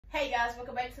Hey guys,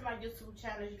 welcome back to my YouTube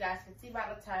channel. As you guys can see by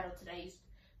the title, today's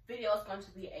video is going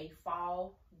to be a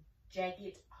fall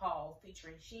jacket haul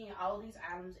featuring SHEIN. All of these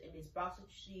items in this box that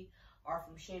you see are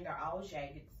from SHEIN. They're all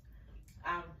jackets.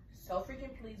 I'm so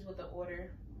freaking pleased with the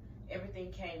order.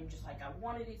 Everything came just like I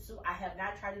wanted it to. I have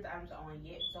not tried these items on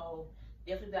yet, so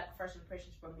definitely like first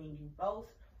impressions for me and you both.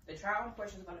 The try on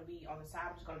portion is going to be on the side.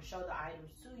 I'm just going to show the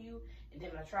items to you, and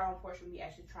then the try on portion will be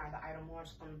actually trying the item on.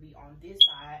 It's going to be on this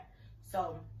side.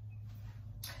 So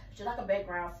just like a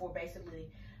background for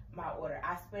basically my order,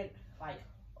 I spent like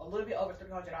a little bit over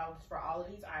 $300 for all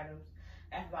of these items.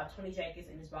 I have about 20 jackets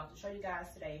in this box to show you guys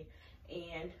today,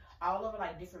 and all of it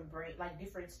like different brand, like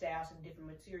different styles and different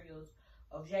materials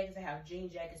of jackets. I have jean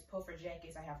jackets, puffer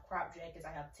jackets, I have crop jackets,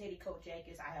 I have teddy coat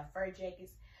jackets, I have fur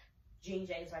jackets, jean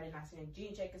jackets. I did not say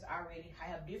jean jackets already.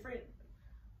 I have different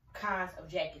kinds of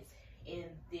jackets in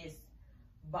this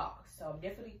box, so I'm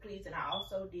definitely pleased. And I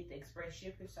also did the express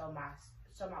shipping, so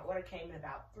my order came in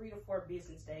about 3 to 4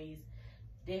 business days.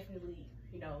 Definitely,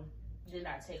 you know, did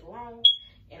not take long.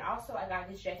 And also I got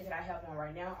this jacket that I have on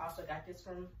right now. I also got this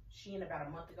from SHEIN about a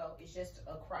month ago. It's just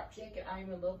a crop jacket. I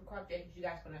am in love with crop jackets. You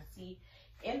guys gonna see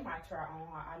in my try on.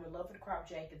 I'm in love with crop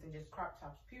jackets and just crop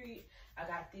tops, period. I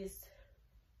got this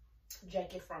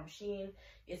jacket from SHEIN.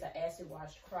 It's an acid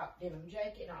wash crop denim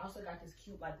jacket. And I also got this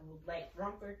cute like little black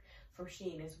romper from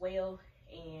SHEIN as well.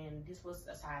 And this was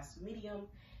a size medium,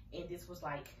 and this was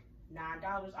like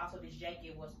 $9. Also, this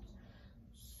jacket was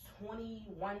 $21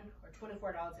 or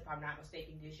 $24 if I'm not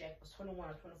mistaken. This jacket was $21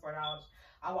 or $24.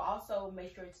 I will also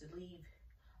make sure to leave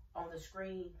on the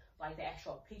screen like the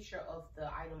actual picture of the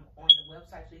item on the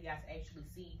website, so you guys actually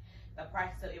see the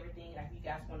prices of everything. Like if you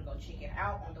guys want to go check it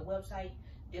out on the website,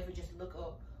 definitely just look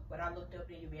up what I looked up,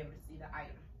 and you'll be able to see the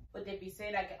item. With that being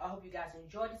said, I hope you guys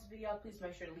enjoyed this video. Please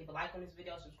make sure to leave a like on this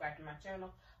video, subscribe to my channel.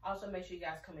 Also, make sure you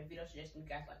guys comment video suggestions you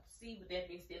guys like to see. With that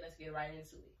being said, let's get right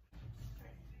into it.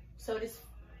 So this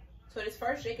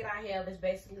first jacket I have is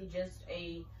basically just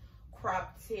a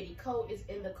cropped teddy coat. It's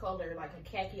in the color like a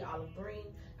khaki olive green.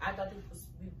 I thought this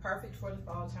would be perfect for the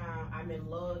fall time. I'm in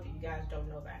love. If you guys don't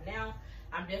know by now,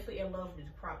 I'm definitely in love with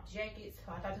the cropped jackets.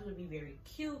 So I thought this would be very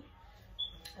cute.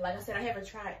 Like I said, I haven't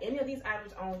tried any of these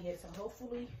items on yet, so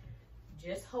hopefully,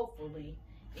 just hopefully,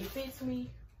 it fits me.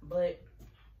 But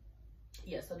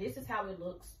yeah, so this is how it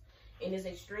looks, and it's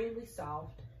extremely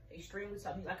soft, extremely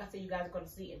soft. Like I said, you guys are going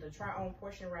to see in the try on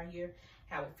portion right here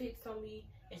how it fits on me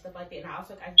and stuff like that. And I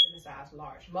also got this in the size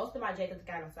large. Most of my jackets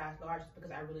got in a size large just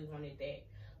because I really wanted that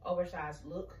oversized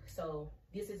look. So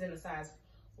this is in a size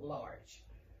large.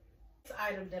 This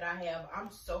item that I have, I'm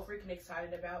so freaking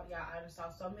excited about. Yeah, I saw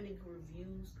so many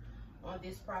reviews on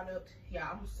this product. Yeah,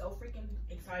 I'm so freaking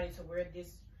excited to wear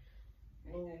this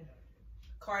little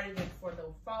cardigan for the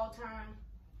fall time.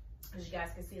 As you guys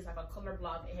can see, it's like a color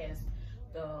block. It has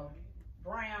the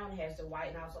brown, it has the white,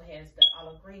 and also has the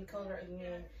olive green color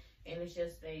again. And it's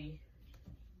just a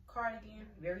cardigan,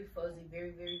 very fuzzy, very,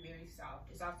 very, very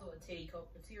soft. It's also a teddy coat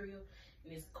material,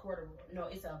 and it's corduroy. No,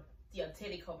 it's a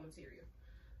teddy coat material.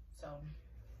 So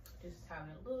this is how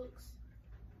it looks.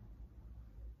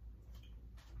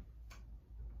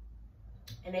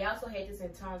 And they also had this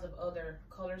in tons of other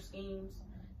color schemes.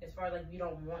 As far as like, if you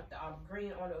don't want the olive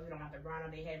green on it, or if you don't want the brown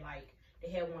on it,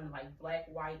 they had one like black,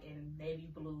 white, and navy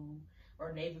blue,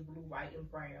 or navy blue, white,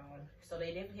 and brown. So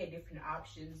they definitely had different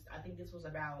options. I think this was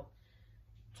about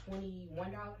 $21.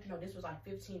 No, this was like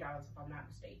 $15 if I'm not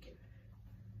mistaken.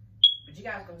 But you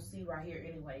guys gonna see right here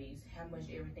anyways how much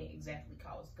everything exactly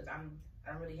costs, because I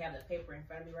don't really have the paper in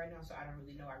front of me right now, so I don't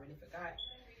really know. I really forgot.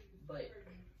 But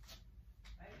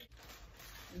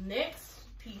next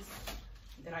piece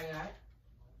that I got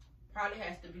probably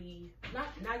has to be not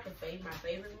my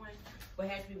favorite one, but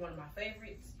it has to be one of my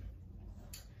favorites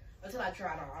until I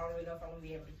try it on. I don't really know if I'm gonna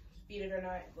be able to fit it or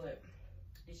not, but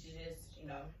this is just, you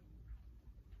know,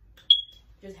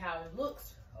 just how it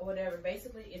looks or whatever.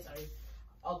 Basically, it's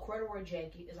a corduroy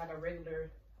jacket. It's like a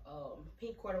regular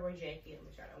pink corduroy jacket. Let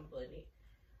me try to unbutton it.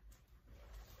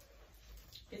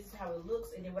 This is how it looks.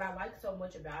 And then what I like so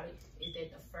much about it is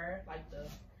that the fur, like the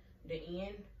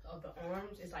end of the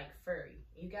arms, is like furry.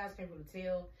 You guys can't really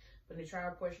tell, but in the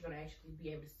trial portion, you're gonna actually be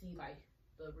able to see like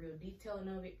the real detailing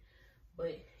of it.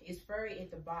 But it's furry at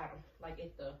the bottom, like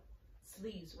at the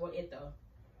sleeves or at the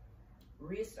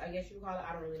wrist, I guess you call it.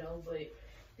 I don't really know, but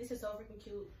this is so freaking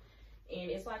cute. And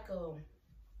it's like a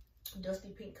dusty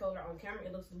pink color. On camera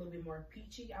it looks a little bit more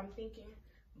peachy, I'm thinking,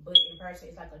 but in person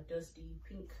it's like a dusty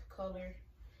pink color,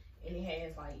 and it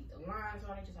has like the lines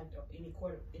on it just like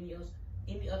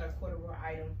any other corduroy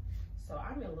item. So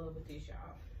I'm in love with this,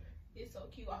 y'all. It's so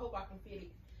cute. I hope I can fit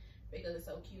it because it's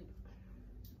so cute.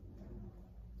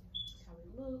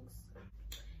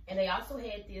 And they also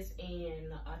had this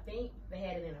in, I think they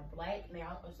had it in a black, and they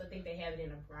also think they have it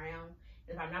in a brown.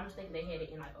 If I'm not mistaken, they had it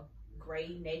in like a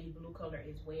gray, navy blue color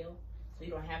as well. So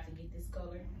you don't have to get this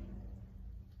color.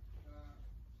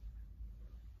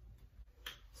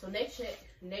 So next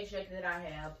jacket that I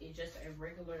have is just a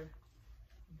regular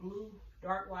blue,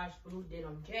 dark wash blue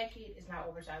denim jacket. It's not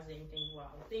oversized or anything what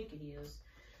I think it is.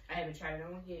 I haven't tried it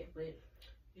on yet, but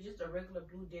it's just a regular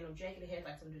blue denim jacket. It has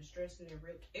like some distress in the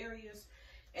ripped areas.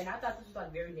 And I thought this was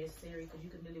like very necessary because you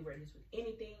can really wear this with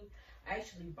anything. I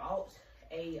actually bought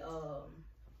a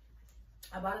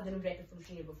denim jacket from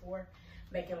SHEIN before,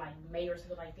 making like May or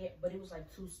something like that, but it was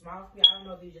like too small for me. I don't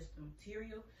know if it's just the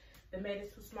material that made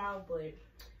it too small, but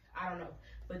I don't know.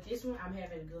 But this one I'm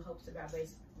having good hopes about,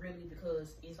 really,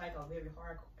 because it's like a very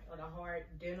hard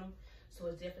denim. So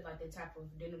it's definitely like the type of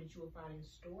denim that you will find in the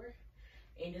store.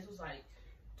 And this was like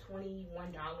 $21,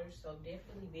 so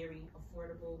definitely very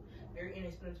affordable, very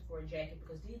inexpensive for a jacket,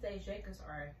 because these days jackets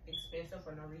are expensive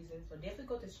for no reason. So definitely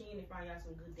go to SHEIN and find out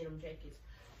some good denim jackets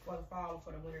for the fall,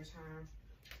 for the winter time.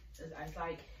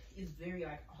 It's very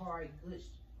like hard,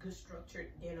 good structured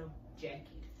denim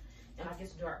jacket. And like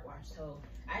it's dark wash, so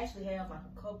I actually have like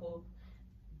a couple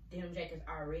denim jackets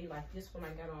already, like this one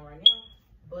I got on right now,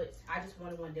 but I just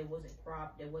wanted one that wasn't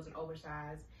cropped, that wasn't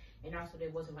oversized, and also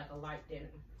that wasn't like a light denim,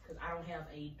 because I don't have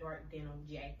a dark denim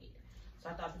jacket. So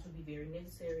I thought this would be very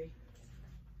necessary.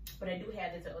 But I do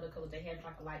have this in other colors. They have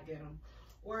like a light denim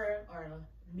or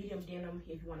a medium denim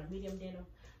if you want a medium denim,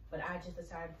 but I just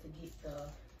decided to get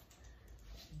the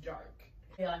dark.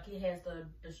 Yeah, like it has the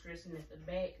distressing at the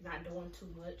back, not doing too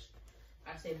much.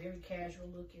 I said very casual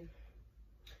looking.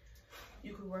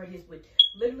 You can wear this with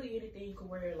literally anything. You can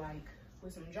wear it like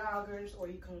with some joggers, or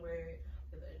you can wear it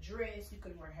with a dress. You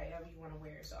can wear however you want to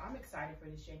wear it. So I'm excited for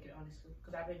this jacket, honestly,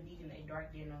 because I've been needing a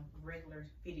dark denim regular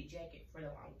fitted jacket for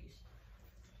the longest.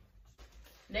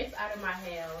 Next item I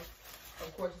have,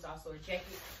 of course, is also a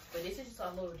jacket, but this is just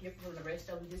a little different from the rest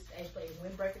of them. This is actually a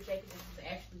Windbreaker jacket. This is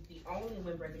actually the only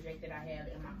Windbreaker jacket that I have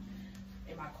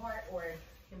in my cart, or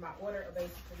in my order,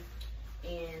 basically.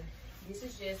 And this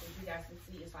is just, as you guys can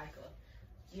see, it's like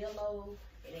a yellow,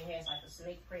 and it has like a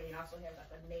snake print, and also has like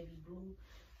a navy blue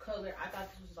color. I thought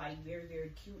this was like very,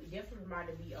 very cute. It definitely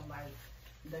reminded me of like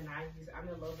the 90s. I'm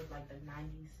in love with like the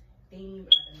 90s theme,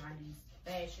 like the 90s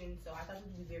fashion. So I thought it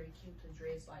would be very cute to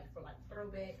dress like for like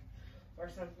throwback or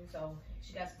something. So as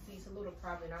you guys can see, it's a little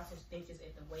problem, and also stitches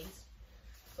at the waist,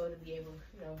 so to be able,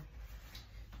 you know,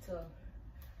 to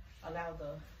allow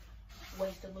the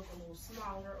waist to look a little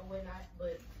smaller or whatnot.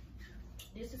 But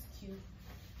this is cute.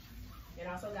 And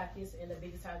I also got this in the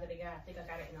biggest size that they got. I think I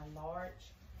got it in a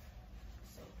large.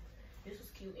 So this was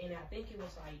cute, and I think it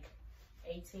was like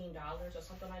 $18 or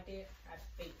something like that, I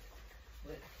think.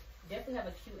 But definitely have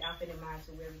a cute outfit in mind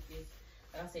to wear with this.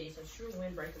 Like I said, it's a true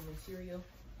Windbreaker material.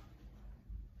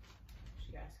 As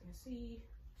you guys can see,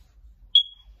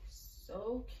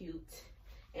 so cute.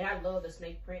 And I love the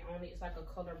snake print on it. It's like a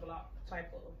color block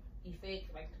type of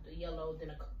effect, like the yellow,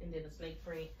 and then the snake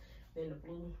print, then the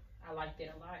blue. I like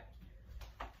that a lot.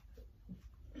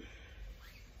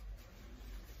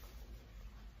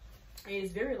 And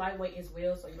it's very lightweight as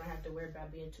well, so you don't have to worry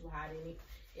about being too hot in it.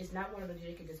 It's not one of the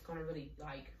jackets that's gonna really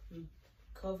like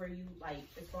cover you, like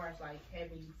as far as like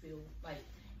having you feel like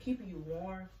keeping you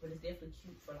warm, but it's definitely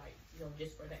cute for like, you know,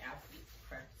 just for the outfit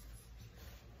purposes.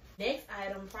 Next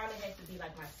item probably has to be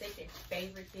like my second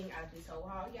favorite thing out of this whole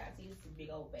haul. You guys see, this is a big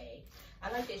old bag.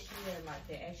 I like that SHEIN, like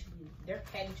that actually, their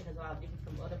packaging is a lot different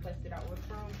from other places that I ordered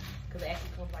from, because it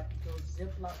actually comes like a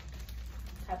Ziploc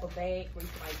type of bag where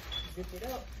you can like zip it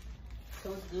up.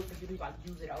 So it's good for you to like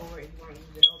use it over if you want to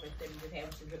use it over instead of just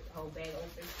having to rip the whole bag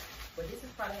open. But this is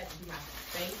probably has to be my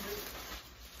favorite.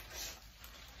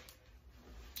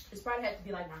 This probably has to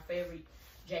be like my favorite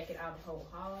jacket out of the whole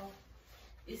haul.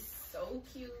 It's so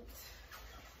cute.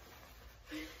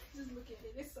 Just look at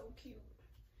it. It's so cute.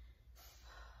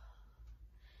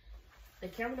 The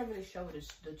camera doesn't really show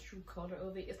the true color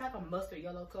of it. It's like a mustard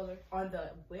yellow color. On the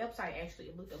website, actually,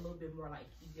 it looked a little bit more like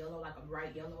yellow, like a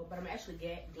bright yellow. But I'm actually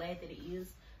glad that it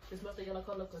is this mustard yellow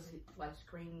color, because it like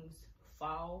screams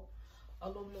fall a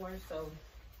little more. So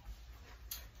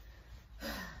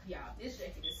yeah, this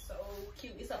jacket is so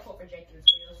cute. It's a puffer jacket as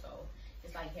well, so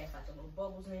it's like it has like the little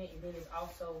bubbles in it, and then it's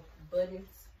also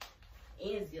buttons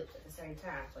and zipped at the same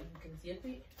time. So you can zip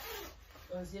it,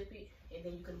 unzip it, and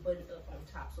then you can button it up on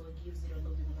top, so it gives it a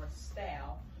little bit more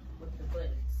style with the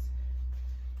buttons.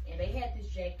 And they had this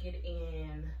jacket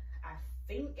in, I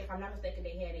think, if I'm not mistaken,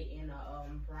 they had it in a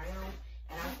brown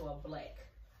and also a black.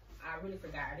 I really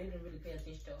forgot. I didn't really pay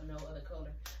attention to no other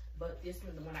color, but this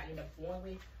was the one I ended up going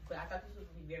with. But I thought this would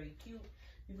be very cute.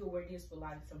 You could wear this with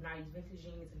like some nice vintage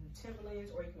jeans and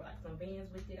Timberlands, or you can wear like some Vans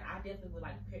with it. I definitely would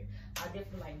like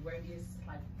wear this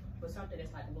like with something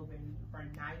that's like a little bit for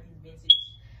 90s vintage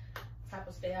type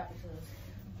of style, because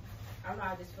I don't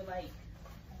know, I just feel like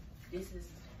this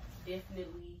is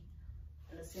definitely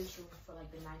an essential for like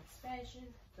the 90s fashion.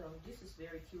 So this is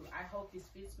very cute. I hope this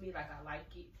fits me like I like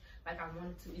it, like I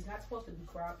wanted to. It's not supposed to be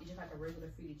cropped, it's just like a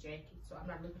regular fitted jacket, so I'm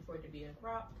not looking for it to be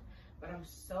cropped. But I'm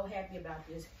so happy about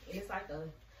this. And it's like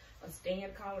a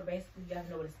stand collar. Basically, you guys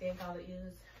know what a stand collar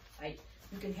is. Like,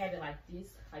 you can have it like this,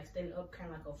 like standing up,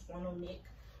 kind of like a funnel neck.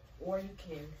 Or you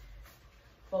can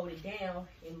fold it down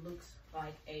and it looks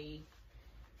like a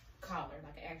collar,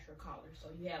 like an actual collar. So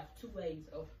you have two ways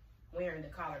of wearing the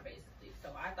collar, basically. So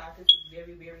I thought this was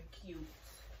very, very cute.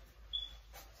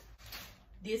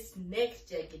 This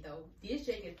next jacket, though, this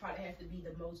jacket probably has to be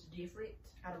the most different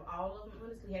out of all of them.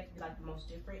 Honestly, has to be like the most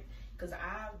different, because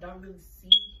I don't really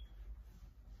see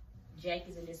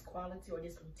jackets in this quality or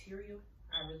this material.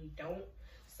 I really don't.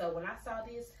 So when I saw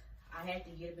this, I had to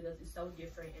get it because it's so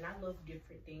different, and I love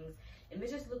different things, and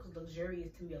it just looks luxurious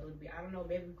to me a little bit. I don't know,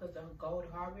 maybe because of the gold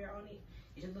hardware on it,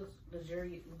 it just looks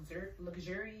luxurious,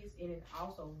 and it's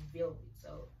also velvet.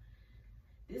 So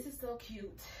this is so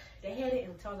cute. They had it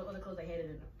in tons of other colors. They had it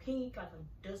in a pink, like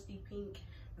a dusty pink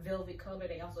velvet color.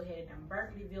 They also had it in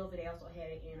burgundy velvet. They also had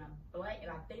it in a black,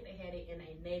 and I think they had it in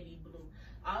a navy blue.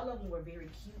 All of them were very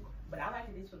cute, but I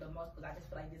liked this one the most because I just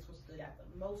feel like this one stood out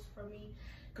the most for me,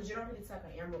 because you don't really see like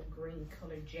an emerald green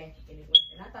colored jacket anywhere.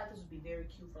 And I thought this would be very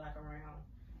cute for like around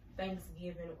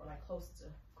Thanksgiving or like close to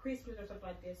Christmas or something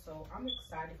like this. So I'm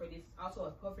excited for this. Also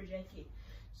a puffer jacket,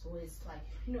 so it's like,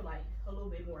 you know, like a little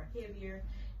bit more heavier,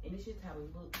 and it's just how it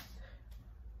looks.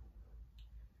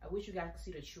 I wish you guys could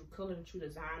see the true color and true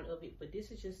design of it, but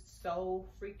this is just so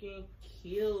freaking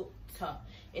cute.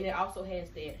 And it also has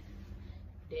that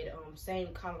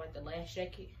same color like the last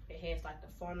jacket. It has like the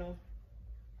funnel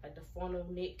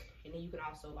neck, and then you can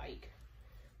also like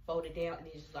fold it down, and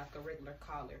it's just like a regular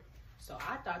collar. So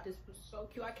I thought this was so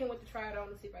cute. I can't wait to try it on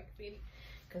and see if I can fit it,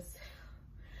 because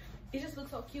it just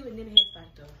looks so cute. And then it has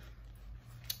like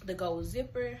the gold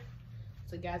zipper.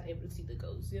 So you guys able to see the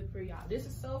gold zipper, y'all. This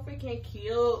is so freaking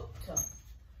cute.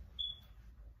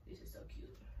 This is so cute.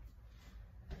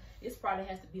 This probably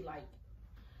has to be like,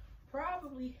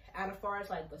 probably out of far as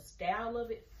like the style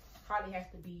of it, probably has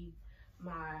to be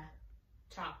my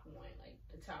top one, like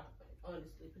the top one,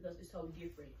 honestly, because it's so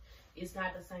different. It's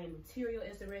not the same material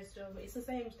as the rest of it. It's the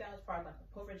same style as far as like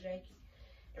a puffer jacket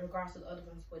in regards to the other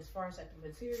ones, but as far as like the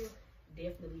material,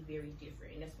 definitely very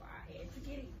different, and that's why I had to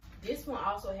get it. This one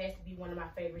also has to be one of my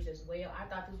favorites as well. I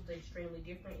thought this was extremely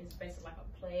different. It's basically like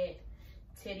a plaid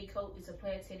teddy coat. It's a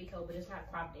plaid teddy coat, but it's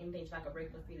not cropped or anything. It's like a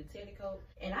regular fitted teddy coat.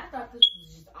 And I thought this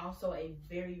was just also a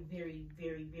very, very,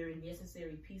 very, very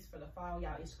necessary piece for the fall,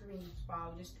 y'all. It screams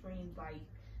fall. It just screams like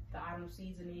the autumn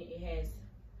season. It has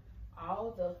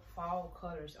all the fall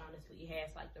colors, honestly. It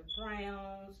has like the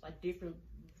browns, like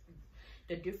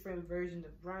the different versions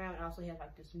of brown. It also has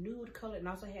like this nude color, and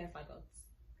also has like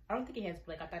I don't think it has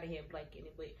black. I thought it had black in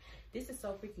it, but this is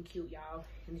so freaking cute, y'all.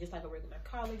 And just like a regular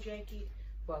collar jacket,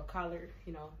 well, collar,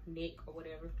 you know, neck or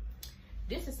whatever.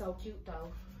 This is so cute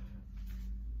though.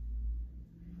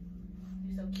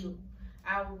 It's so cute.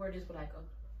 I would wear this with like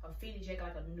a fitted jacket,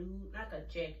 like a nude, not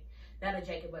a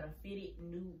jacket, but a fitted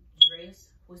nude dress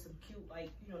with some cute,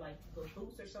 like, you know, like little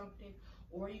boots or something.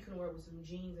 Or you can wear it with some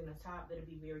jeans and a top. That'll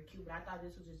be very cute. But I thought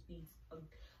this would just be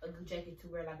a good jacket to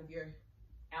wear, like if your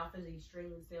outfit is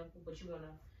extremely simple, but you want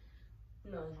to,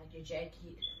 you know, like your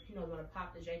jacket, you know, want to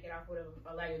pop the jacket off, whatever,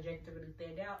 allow your jacket to really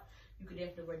stand out, you could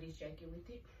definitely wear this jacket with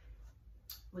it,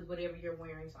 with whatever you're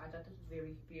wearing. So I thought this was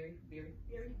very, very, very,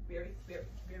 very, very, very,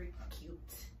 very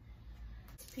cute.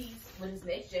 This piece with this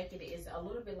next jacket is a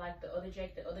little bit like the other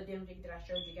jacket, the other denim jacket that I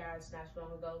showed you guys not so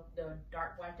long ago, the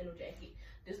dark white denim jacket.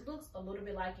 This looks a little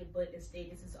bit like it, but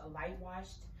instead this is a light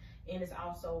washed, and it's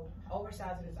also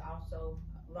oversized, and it's also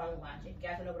Longline jacket. You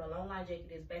guys know what a Longline jacket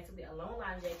is. Basically, a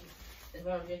Longline jacket is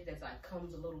one of the jackets that's like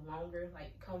comes a little longer, like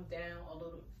comes down a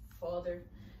little further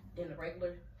than a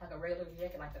regular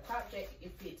jacket. Like the crop jacket,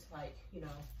 it fits like, you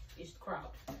know, it's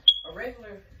cropped. A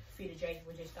regular fitted jacket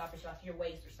would just stop it like your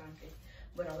waist or something.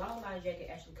 But a Longline jacket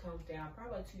actually comes down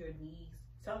probably to your knees.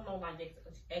 Some Longline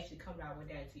jackets actually come down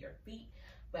to your feet,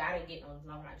 but I didn't get no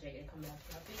Longline jacket to come down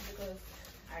to my feet because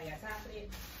I ain't got time for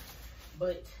it.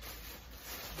 But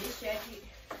this jacket,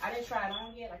 I didn't try it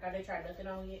on yet. Like, I didn't try nothing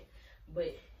on yet,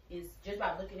 but it's just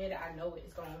by looking at it, I know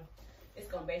it's gonna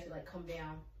basically like come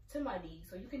down to my knees.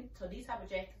 So you can, so these type of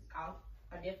jackets,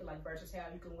 I definitely like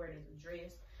versatile. You can wear it as a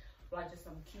dress, like just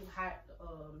some cute high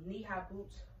knee-high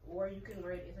boots or you can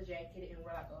wear it as a jacket and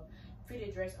wear like a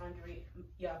fitted dress under it.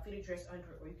 Yeah, fitted dress under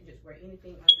it, or you can just wear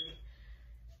anything under it.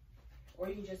 Or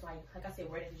you can just like I said,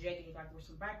 wear it as a jacket. You can like wear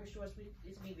some biker shorts.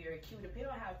 This would be very cute.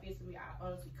 Depending on how it fits me, I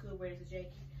honestly could wear it as a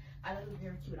jacket. I think it's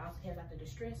very cute. It also has like the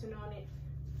distressing on it.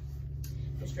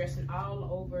 Distressing all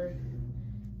over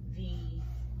the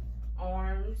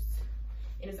arms.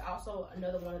 And it's also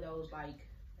another one of those like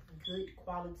good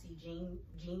quality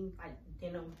jean like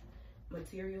denim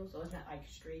material. So it's not like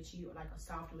stretchy or like a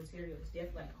soft material. It's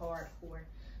definitely like hardcore.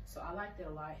 So I like that a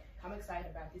lot. I'm excited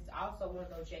about this. Also one of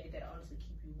those jackets that honestly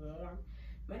keep you warm.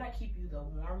 May not keep you the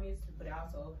warmest, but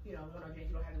also, you know, one of those jackets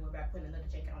you don't have to worry about putting another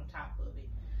jacket on top of it.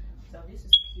 So this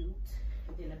is cute.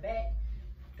 And then the back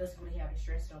doesn't really have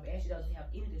distressing on it. It actually doesn't have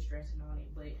any distressing on it,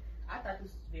 but I thought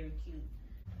this was very cute.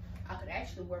 I could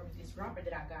actually wear with this romper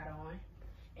that I got on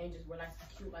and just wear like some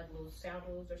cute like little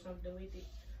sandals or something with it.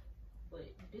 But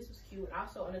this was cute.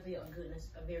 Also honestly a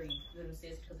very good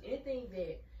necessity, because anything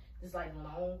that is like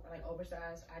long or like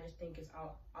oversized, I just think it's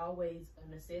always a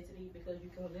necessity, because you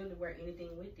can literally wear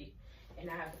anything with it and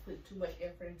not have to put too much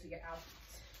effort into your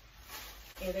outfits.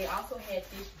 And they also had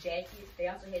this jacket. They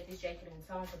also had this jacket in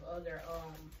tons of other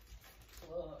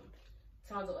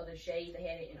shades. They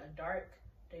had it in a dark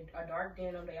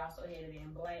denim. They also had it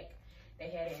in black. They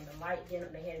had it in the light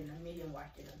denim. They had it in the medium wash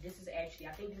denim. This is actually,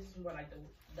 I think this is more like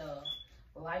the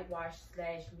light wash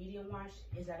 / medium wash.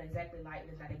 It's not exactly light and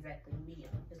it's not exactly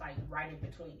medium. It's like right in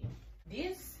between it.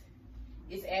 This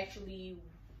is actually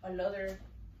another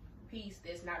piece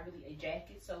that's not really a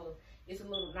jacket. So it's a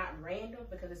little not random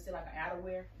because it's still like an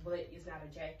outerwear, but it's not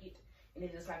a jacket. And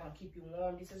it's just like gonna keep you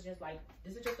warm. This is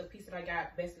just a piece that I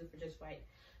got basically for just like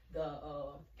the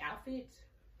outfits.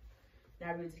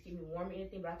 Not really to keep me warm or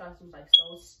anything, but I thought this was like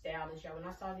so stylish. Y'all, when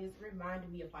I saw this, it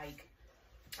reminded me of like,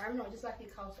 I don't know, just like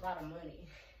it cost a lot of money.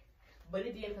 But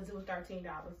it did, because it was $13,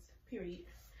 period.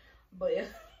 But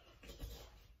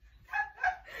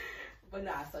but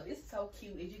nah, so this is so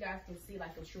cute. As you guys can see,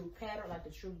 like the true pattern, like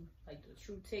the true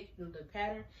the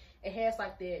pattern. It has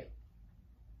like that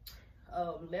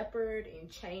leopard and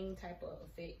chain type of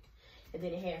effect. And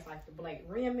then it has like the black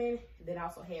rimming. Then it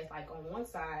also has like on one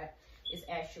side, it's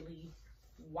actually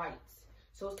whites.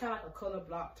 So it's kind of like a color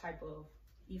block type of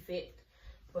effect.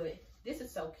 But this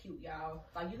is so cute, y'all.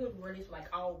 Like you can wear this like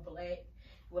all black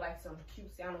with like some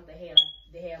cute sandals that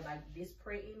have like this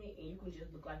print in it, and you can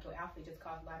just look like your outfit just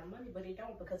costs a lot of money, but it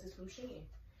don't, because it's from SHEIN.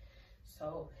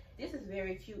 So this is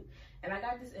very cute, and I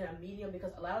got this in a medium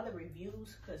because a lot of the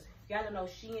reviews, because y'all don't know,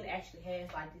 SHEIN actually has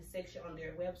like this section on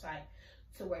their website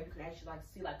to where you can actually like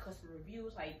see like customer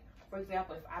reviews. Like for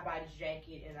example, if I buy this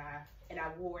jacket and I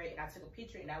wore it and I took a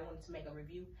picture and I wanted to make a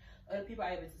review, other people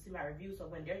are able to see my review. So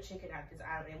when they're checking out this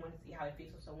item and want to see how it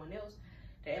fits with someone else,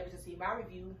 they're able to see my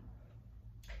review,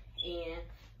 and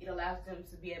it allows them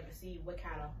to be able to see what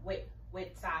kind of what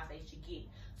size they should get.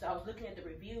 So I was looking at the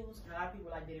reviews, and a lot of people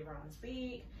were like, did it runs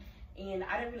big? And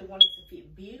I didn't really want it to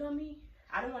fit big on me.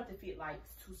 I didn't want it to fit like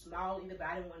too small either, but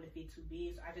I didn't want it to fit too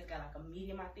big. So I just got like a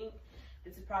medium, I think.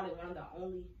 This is probably one of the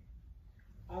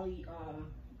only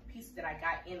pieces that I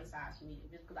got in a size medium,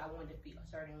 just because I wanted to fit a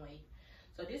certain way.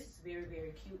 So this is very,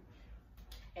 very cute.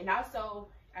 And also,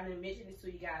 I didn't mention this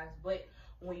to you guys, but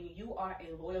when you are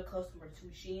a loyal customer to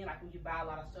SHEIN, like when you buy a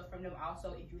lot of stuff from them,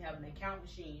 also if you have an account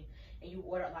with SHEIN and you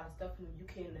order a lot of stuff from them, you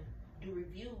can do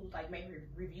reviews, like make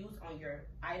reviews on your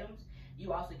items.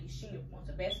 You also get SHEIN points.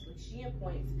 So basically, SHEIN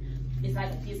points is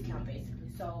like a discount basically.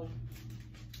 So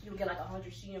you'll get like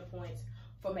 100 SHEIN points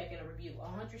for making a review.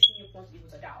 100 SHEIN points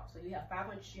equals $1. So you have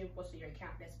 500 SHEIN points in your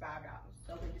account. That's $5.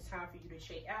 So when it's time for you to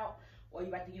check out, or you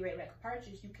about to get ready to make a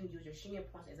purchase, you can use your SHEIN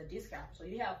points as a discount. So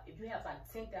if you have like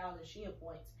 10,000 SHEIN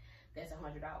points, that's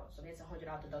 $100. So that's $100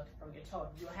 deducted from your total.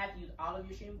 You don't have to use all of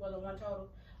your SHEIN points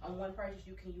on one purchase.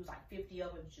 You can use like 50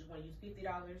 of them if you just want to use $50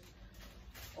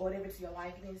 or whatever to your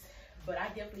likeness. But I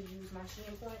definitely use my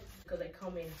SHEIN points because they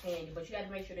come in handy. But you got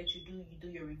to make sure that you do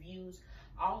your reviews.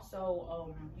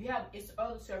 Also, it's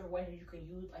other several ways that you can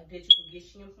use, like that you can get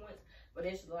SHEIN points. But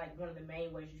that's like one of the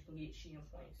main ways you can get SHEIN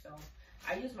points. So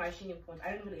I use my SHEIN points.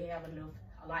 I didn't really have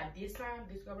a lot this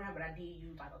go around, but I did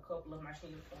use like a couple of my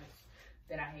SHEIN points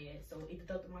that I had. So it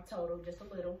deducted my total just a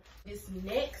little. This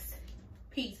next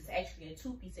piece is actually a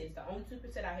two-piece set. It's the only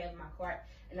two-piece set I have in my cart.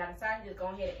 And I decided to go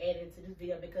ahead and add it into this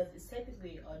video because it's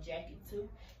technically a jacket too.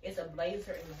 It's a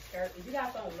blazer and a skirt. If you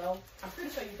guys don't know, I'm pretty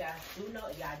sure you guys do know.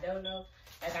 If y'all don't know,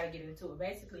 I gotta get into it.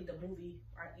 Basically, the movie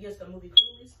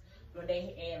Clueless, when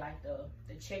they had like the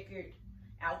checkered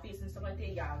outfits and stuff like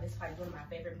that, y'all, this is like one of my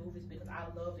favorite movies because I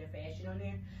love their fashion on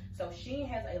there. So SHEIN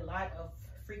has a lot of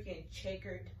freaking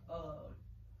checkered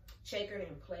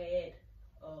and plaid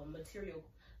material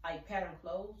like pattern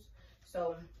clothes.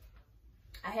 So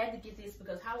I had to get this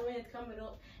because Halloween is coming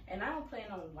up, and I don't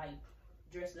plan on like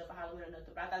dressing up for Halloween or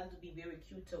nothing, but I thought it would be very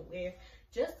cute to wear.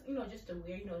 Just, you know, just to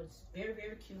wear, you know, it's very,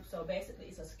 very cute. So basically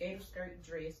it's a skater skirt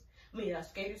dress. I mean, a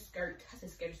skater skirt. I said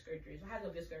skater skirt dress. I had to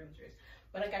go get a skater dress.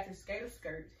 But I got this skater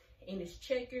skirt, and it's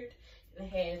checkered, and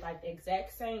it has like the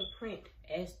exact same print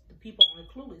as the people on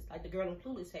Clueless, like the girl on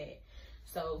Clueless had.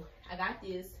 So I got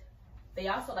this. They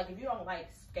also, like, if you don't like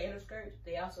skater skirts,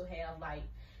 they also have like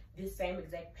this same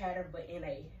exact pattern, but in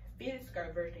a fitted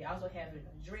skirt version. They also have it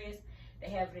in a dress. They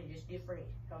have it in just different,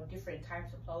 you know, different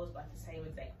types of clothes, but the same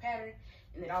exact pattern.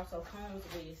 And it also comes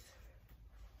with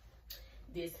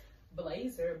this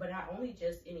blazer, but not only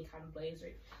just any kind of blazer.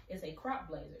 It's a crop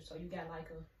blazer. So you got like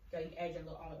a, you add your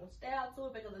little own style to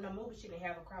it, because in the movie she didn't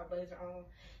have a crop blazer on.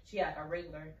 She had like a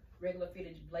regular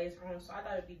fitted blazer on. So I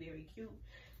thought it'd be very cute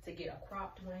to get a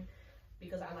cropped one,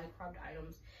 because I like cropped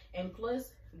items. And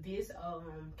plus this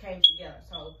came together.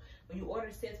 So when you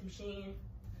order sets from SHEIN,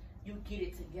 you get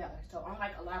it together. So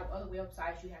unlike a lot of other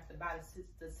websites, you have to buy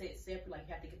the set separately, like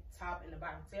you have to get the top and the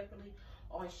bottom separately.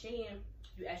 On SHEIN,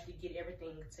 you actually get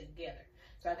everything together.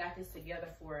 So I got this together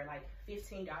for like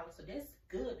 $15. So that's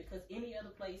good, because any other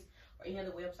place or any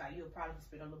other website, you'll probably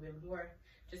spend a little bit more,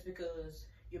 just because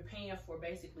you're paying for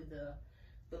basically the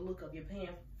look of, you're paying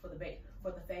for the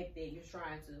fact that you're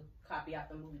trying to copy out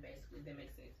the movie, basically, if that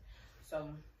makes sense. So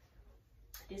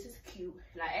this is cute,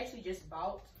 and I actually just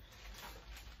bought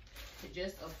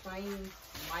just a plain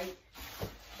white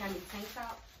Cami tank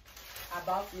top. I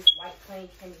bought this white plain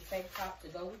Cami tank top to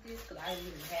go with this, because I didn't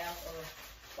even have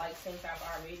a white tank top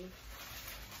already.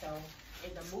 So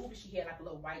in the movie she had like a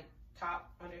little white top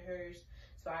under hers,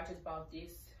 so I just bought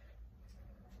this,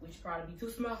 which probably be too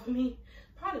small for me.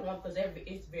 Probably won't, because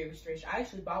it's very stretchy. I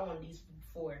actually bought one of these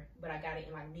before, but I got it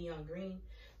in like neon green.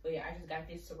 But yeah, I just got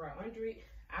this to wear under it.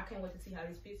 I can't wait to see how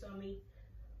this fits on me.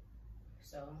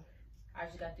 So I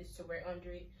just got this to wear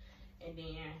under it, and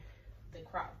then the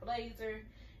crop blazer,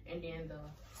 and then the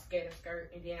skater skirt,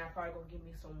 and then I probably gonna give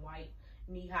me some white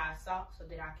knee-high socks so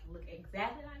that I can look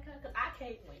exactly like her, because I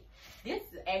can't wait. This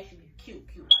is actually cute.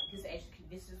 Like, this is actually cute.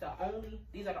 These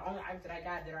are the only items that I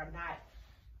got that are not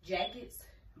jackets,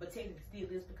 but technically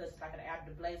still is, because it's like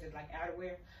the blazer, like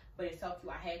outerwear. But it's so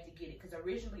cute, I had to get it, because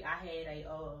originally I had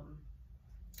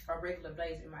a regular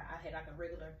blazer I had like a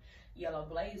regular yellow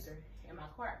blazer in my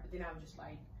cart, but then I was just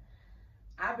like,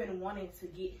 I've been wanting to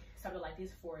get something like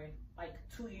this for like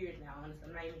 2 years now, honestly,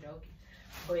 I'm not even joking.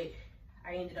 But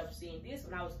I ended up seeing this,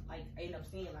 and I ended up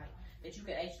seeing like that you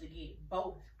could actually get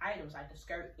both items, like the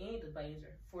skirt and the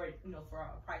blazer, for, you know, for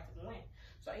a price of one.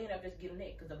 So I ended up just getting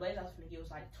that, because the blazer I was gonna get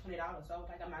was like $20. So I was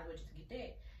like, I might as well just get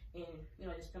that, and, you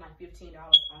know, just spend like $15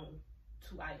 on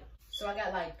 2 items. So I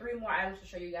got like 3 more items to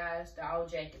show you guys. The all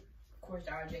jacket, of course,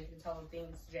 the all jacket, total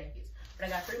things, jackets. But I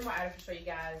got 3 more items to show you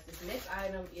guys. This next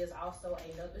item is also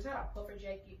another, it's not a puffer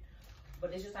jacket,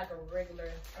 but it's just like a regular,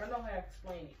 I don't know how to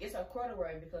explain it. It's a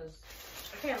corduroy, because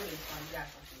I can't really explain it. You guys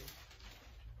can see.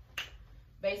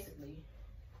 Basically,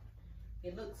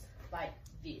 it looks like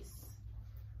this.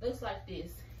 Looks like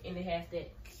this, and it has that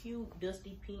cute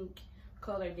dusty pink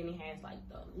color. Then it has like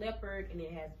the leopard, and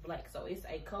it has black. So it's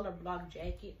a Colorblock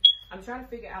jacket. I'm trying to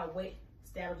figure out what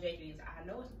style of jacket it is. I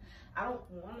know it's, I don't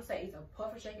want to say it's a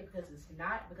puffer jacket, because it's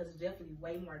not, because it's definitely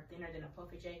way more thinner than a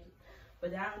puffer jacket.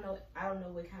 But I don't know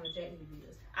what kind of jacket it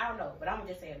is. I don't know, but I'm gonna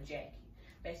just say a jacket.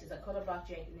 Basically, it's a Colorblock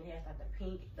jacket, and it has like the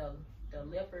pink, the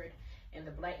leopard, and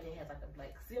the black, and it has like the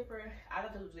black zipper. I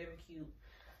thought this was very cute.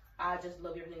 I just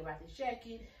love everything about this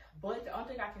jacket. But the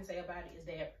only thing I can say about it is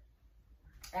that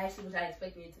I actually was not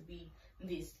expecting it to be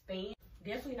this thin.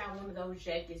 Definitely not one of those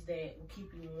jackets that will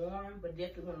keep you warm, but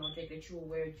definitely one of those jackets that you will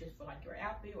wear just for like your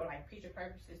outfit or like picture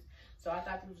purposes. So I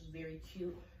thought this was very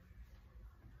cute.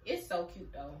 It's so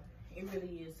cute though. It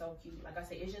really is so cute. Like I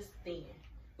said, it's just thin,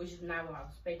 which is not what I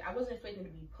was expecting. I wasn't expecting it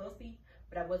to be puffy,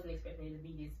 but I wasn't expecting it to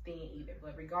be this thin either.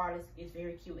 But regardless, it's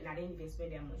very cute, and I didn't even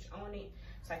spend that much on it,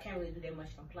 so I can't really do that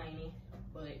much complaining.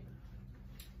 But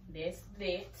that's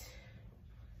that.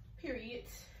 Period.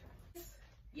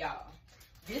 Y'all,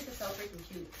 this is so freaking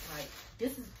cute. Like,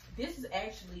 this is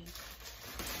actually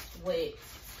what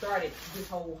started this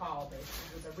whole haul. Basically,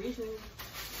 it was originally,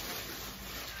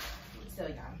 let me tell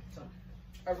y'all. So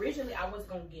originally I wasn't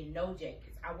gonna get no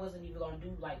jackets. I wasn't even gonna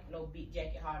do like no big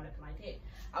jacket haul, nothing like that.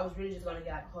 I was really just gonna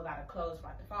get like a whole lot of clothes for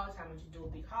like the fall time and just do a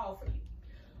big haul for you.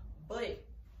 But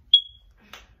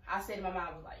I said to my mom,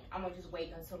 I was like, I'm gonna just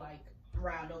wait until like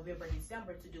around November,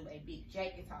 December to do a big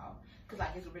jacket haul, cause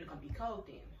like it's really gonna be cold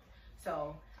then.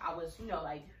 So I was, you know,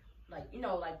 like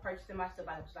purchasing my stuff.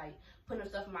 I was like putting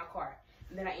stuff in my cart.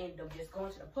 And then I ended up just going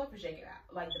to the puffer jacket,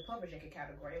 like the puffer jacket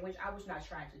category, which I was not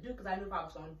trying to do because I knew if I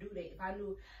was going to do that,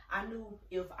 I knew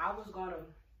if I was going to,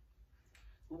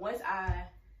 once I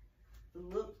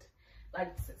looked,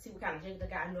 like, see what kind of jacket I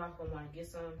got, I knew I was going to want to get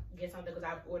something because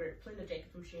I've ordered plenty of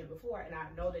jackets from SHEIN before, and I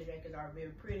know the jackets are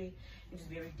very pretty and just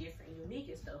very different and unique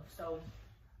and stuff. So,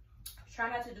 try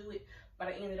not to do it, but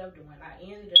I ended up doing it. I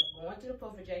ended up going to the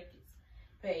puffer jackets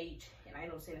page, and I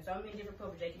ended up seeing so many different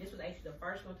puffer jackets. This was actually the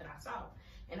first one that I saw.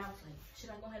 And I was like, should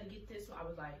I go ahead and get this one? I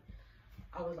was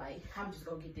like, I'm just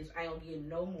gonna get this. I ain't gonna get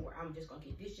no more. I'm just gonna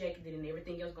get this jacket, then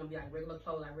everything else gonna be like regular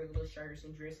clothes, like regular shirts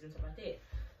and dresses and stuff like that.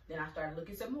 Then I started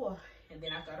looking some more, and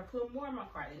then I started putting more in my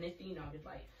cart. And next thing you know, I'm just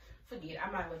like, forget it.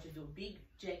 I might as well just do a big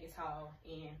jackets haul,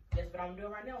 and that's what I'm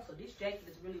doing right now. So this jacket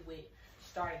is really what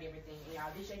started everything. And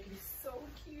y'all, this jacket is so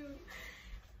cute.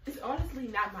 It's honestly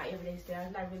not my everyday style.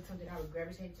 It's not really something I would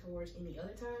gravitate towards any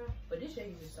other time. But this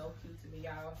jacket is so cute to me,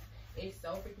 y'all. It's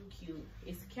so freaking cute.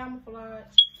 It's camouflage,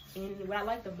 and what I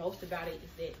like the most about it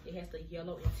is that it has the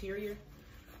yellow interior,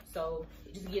 so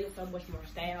it just gives it so much more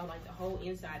style. Like the whole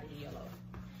inside is yellow,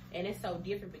 and it's so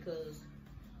different because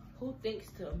who thinks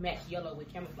to match yellow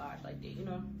with camouflage like that, you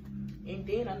know? And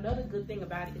then another good thing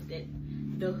about it is that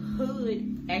the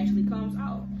hood actually comes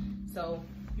off, so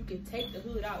you can take the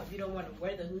hood out if you don't want to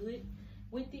wear the hood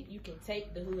with it. You can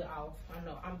take the hood off. I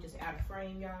know I'm just out of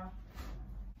frame, y'all.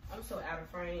 I'm so out of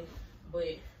frame,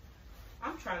 but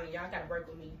I'm trying to, y'all gotta work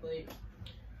with me, but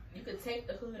you can take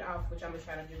the hood off, which I'm gonna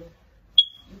try to do.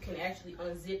 You can actually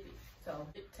unzip it. So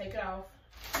take it off,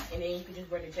 and then you can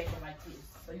just wear the jacket like this.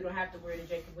 So you don't have to wear the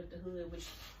jacket with the hood, which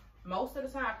most of the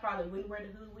time I probably wouldn't wear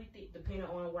the hood with it, depending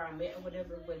on where I'm at or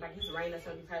whatever. But like it's rain or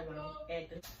something, you probably wanna add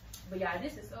this. But y'all,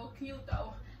 this is so cute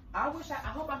though. I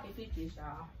hope I can fit this,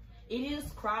 y'all. It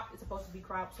is cropped, it's supposed to be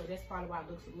cropped, so that's probably why it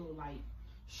looks a little like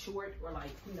short or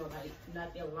like, you know, like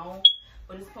not that long,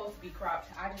 but it's supposed to be cropped.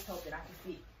 I just hope that I can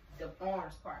fit the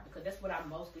arms part, because that's what I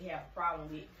mostly have a problem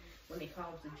with when it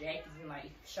comes to jackets and like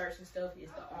shirts and stuff, is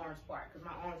the arms part, because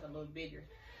my arms are a little bigger.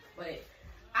 But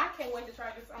I can't wait to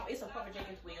try this on. It's a puffer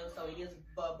jacket as well, so it is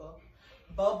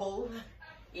bubble.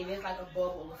 It is like a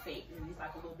bubble effect, and it's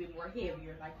like a little bit more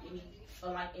heavier,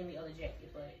 unlike any other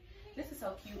jacket. But this is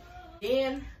so cute.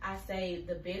 Then I say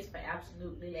the best, but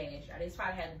absolutely last, y'all. This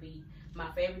probably has to be my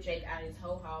favorite jacket out of this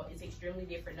whole haul. It's extremely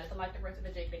different. Nothing like the rest of the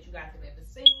jacket that you guys have ever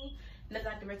seen. Nothing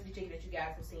like the rest of the jacket that you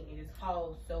guys have seen in this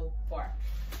haul so far.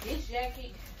 This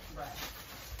jacket, bruh.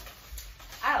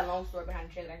 I had a long story behind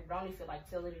the jacket. I don't even feel like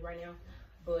telling it right now.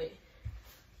 But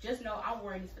just know I'm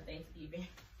wearing this for Thanksgiving.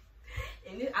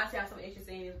 And this, I sound so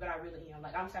interested in this, but I really am.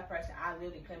 Like, I'm the type of person, I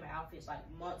literally plan my outfits like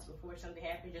months before something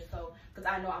happens, just so, because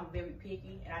I know I'm very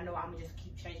picky, and I know I'm gonna just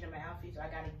keep changing my outfits, so I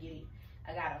gotta get it,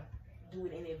 I gotta do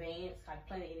it in advance, like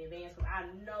plan it in advance, because I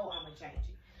know I'm gonna change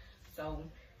it. So,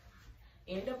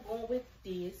 ended up going with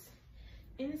this,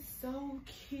 and it's so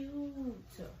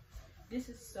cute. This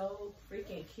is so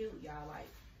freaking cute, y'all. Like,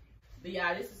 but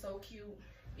y'all, this is so cute.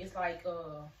 It's like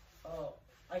a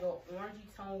orangey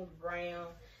toned brown.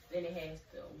 Then it has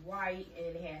the white,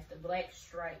 and it has the black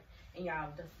stripe. And y'all,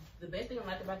 the best thing I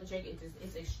like about the jacket is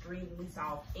it's extremely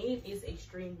soft, and it's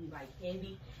extremely like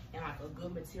heavy and like a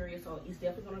good material. So it's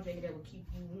definitely gonna jacket that will keep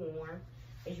you warm.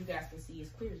 As you guys can see, it's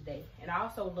clear as day. And I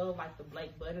also love like the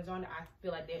black buttons on it. I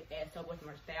feel like that adds so much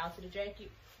more style to the jacket.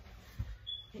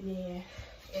 And then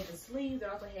at the sleeves, it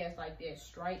also has like that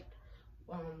striped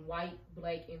white,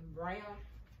 black, and brown.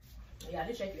 Yeah,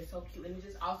 this jacket is so cute, and it's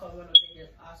just also another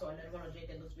one of the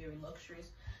jacket that looks very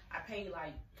luxurious. I paid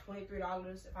like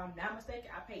 $23, if I'm not mistaken.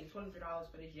 I paid $23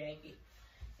 for this jacket,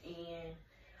 and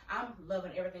I'm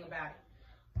loving everything about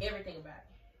it. Everything about it.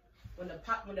 When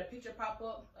the picture pop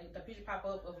up, like the picture pop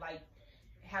up of like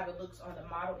how it looks on the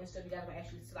model and stuff, you guys will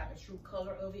actually see like a true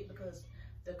color of it, because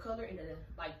the color in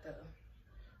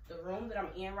the room that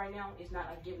I'm in right now is not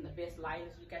like giving the best lighting,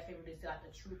 so you guys can really see like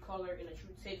the true color and the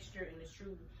true texture and the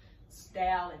true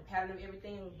style and pattern of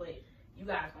everything. But you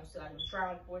guys gonna see like the try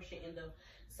on portion in the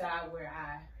side where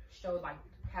I showed like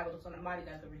how it looks on the model. You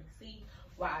guys can really see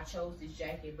why I chose this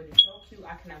jacket. But it's so cute.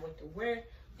 I cannot wait to wear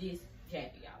this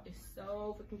jacket, y'all. It's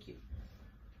so freaking cute.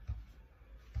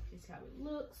 This is how it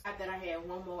looks. I thought I had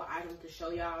one more item to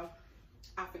show y'all.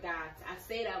 I forgot. I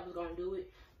said I was gonna do it,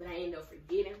 but I ended up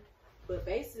forgetting. But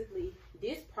basically,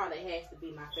 this probably has to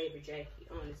be my favorite jacket,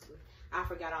 honestly. I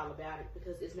forgot all about it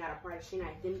because it's not a part of SHEIN.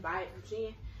 I didn't buy it from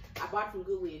SHEIN. I bought it from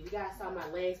Goodwill. You guys saw my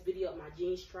last video of my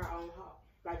jeans try-on haul.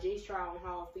 My jeans try-on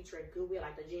haul featuring Goodwill,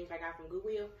 like the jeans I got from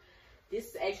Goodwill. This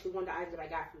is actually one of the items that I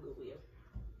got from Goodwill.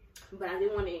 But I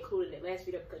didn't want to include it in the last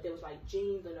video because there was like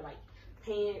jeans and like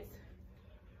pants.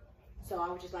 So I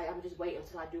was just like, I'm just waiting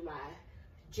until I do my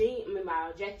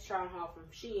my jacket try on haul from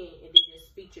SHEIN, and then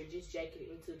just feature this jacket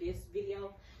into this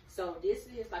video. So this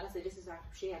is, like I said, this is from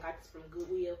SHEIN. I got this from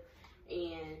Goodwill,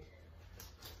 and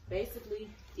basically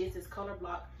this is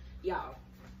Colorblock. Y'all,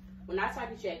 when I saw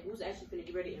the jacket, we was actually gonna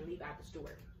get ready and leave out the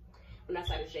store. When I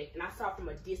saw the jacket, and I saw it from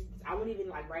a distance, I wasn't even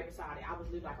like right beside it. I was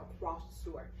literally like across the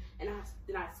store, and I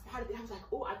spotted it. I was like,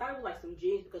 oh, I thought it was like some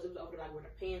jeans because it was over like where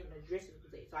the pants and the dresses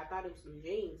was at. So I thought it was some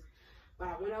jeans, but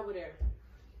I went over there,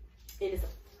 and it's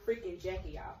a freaking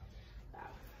jacket, y'all.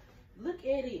 Look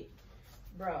at it,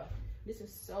 bro. This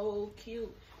is so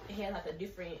cute. It has like the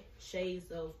different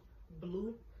shades of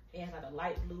blue. It has like a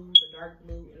light blue, the dark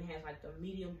blue, and it has like the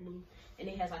medium blue, and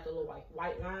it has like the little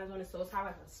white lines on it. So it's kind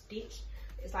of like a stitch.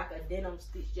 It's like a denim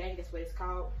stitch jacket. That's what it's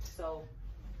called. So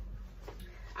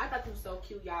I thought this was so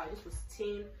cute, y'all. This was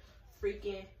 $10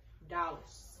 freaking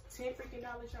dollars. $10 freaking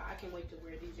dollars, y'all. I can't wait to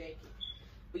wear this jacket.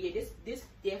 But yeah, this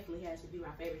definitely has to be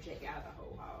my favorite jacket out of the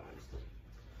whole haul, honestly.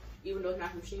 Even though it's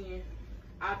not from SHEIN,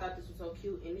 I thought this was so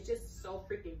cute, and it's just so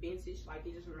freaking vintage. Like,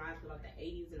 it just reminds me of like the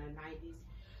 80s and the 90s.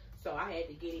 So I had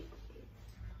to get it.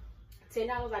 $10,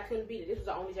 I couldn't beat it. This was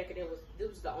the only jacket this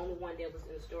was the only one that was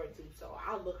in the store too. So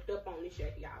I looked up on this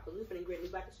jacket, y'all, because we was finna get ready to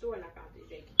leave out the store, and I found this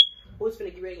jacket. We was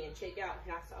finna get ready and check out,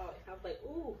 and I saw it. I was like,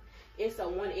 ooh, it's a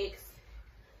 1X.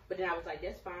 But then I was like,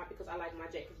 that's fine, because I like my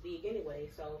jackets big anyway.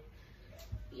 So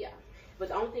yeah. But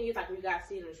the only thing is, like, when you guys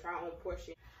see it in the try on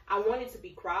portion, I want it to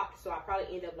be cropped, so I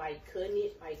probably end up like cutting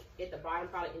it, like at the bottom,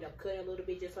 probably end up cutting a little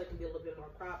bit just so it can be a little bit more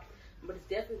cropped. But it's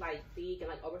definitely like big and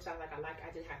like oversized, like I like.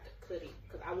 I just have to cut it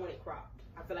because I want it cropped.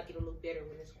 I feel like it'll look better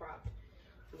when it's cropped.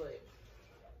 But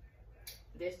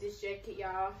that's this jacket,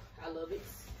 y'all. I love it.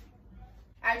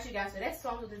 Alright, you guys, so that's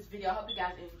all for this video. I hope you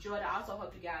guys enjoyed it. I also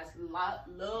hope you guys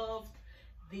loved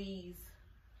these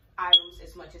items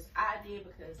as much as I did,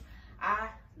 because I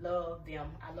love them.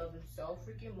 I love them so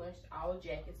freaking much, all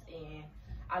jackets, and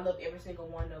I love every single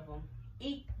one of them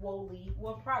equally.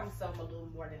 Well, probably some a little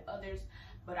more than others,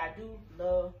 but I do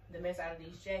love the mess out of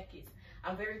these jackets.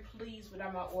 I'm very pleased with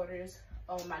all my orders.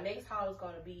 My next haul is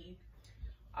going to be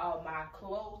my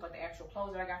clothes, like the actual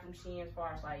clothes that I got from SHEIN, as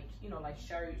far as like, you know, like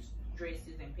shirts,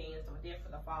 dresses, and pants over there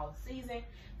for the fall season.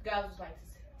 If you guys would like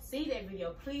to see that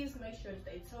video, please make sure to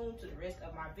stay tuned to the rest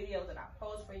of my videos that I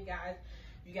post for you guys.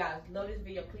 If you guys love this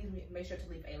video, please make sure to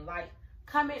leave a like,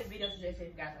 comment, video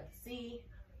suggestions if you guys like to see.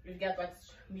 If you guys like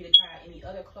me to try out any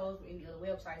other clothes or any other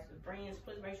websites or brands,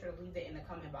 please make sure to leave that in the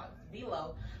comment box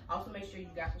below. Also, make sure you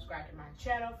guys subscribe to my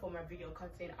channel for more video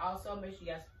content. Also, make sure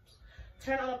you guys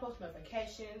turn on the post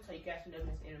notifications so you guys can never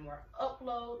miss any more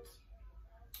uploads.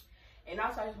 And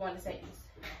also, I just wanted to say this.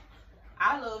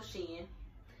 I love SHEIN,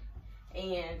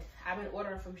 and I've been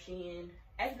ordering from SHEIN.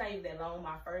 It's not even that long.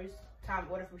 My first time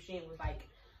ordering from SHEIN was like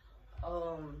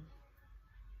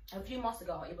a few months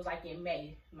ago. It was like in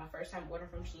May, my first time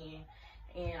ordering from SHEIN,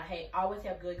 and I always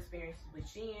have good experiences with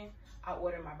SHEIN. I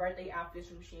ordered my birthday outfits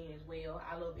from SHEIN as well.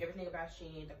 I love everything about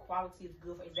SHEIN. The quality is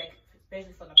good,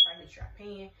 especially for the price that you're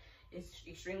paying. It's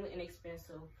extremely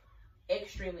inexpensive.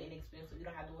 Extremely inexpensive. You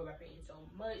don't have to worry about paying so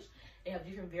much. They have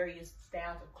different various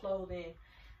styles of clothing,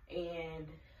 and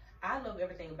I love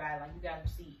everything about it. Like, you gotta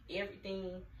see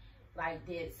everything like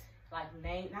this, like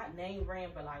not name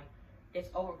brand, but like that's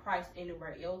overpriced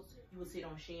anywhere else. You will see it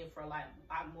on SHEIN for like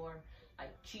a lot more, like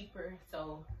cheaper.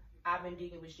 So I've been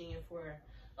digging with SHEIN for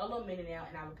a little minute now,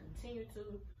 and I will continue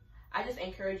to. I just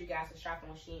encourage you guys to shop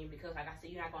on SHEIN because, like I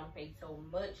said, you're not gonna pay so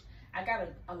much. I got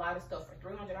a lot of stuff for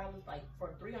 $300. Like, for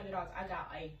 $300, I got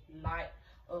a lot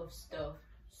of stuff.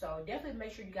 So definitely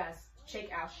make sure you guys check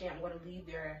out SHEIN. I'm gonna leave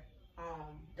their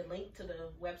the link to the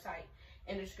website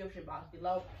in the description box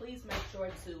below. Please make sure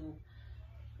to,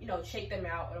 you know, check them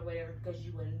out or whatever, because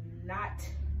you will not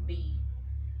be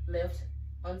left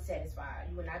unsatisfied.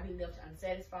 You will not be left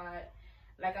unsatisfied.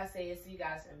 Like I said, see you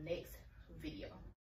guys in the next video.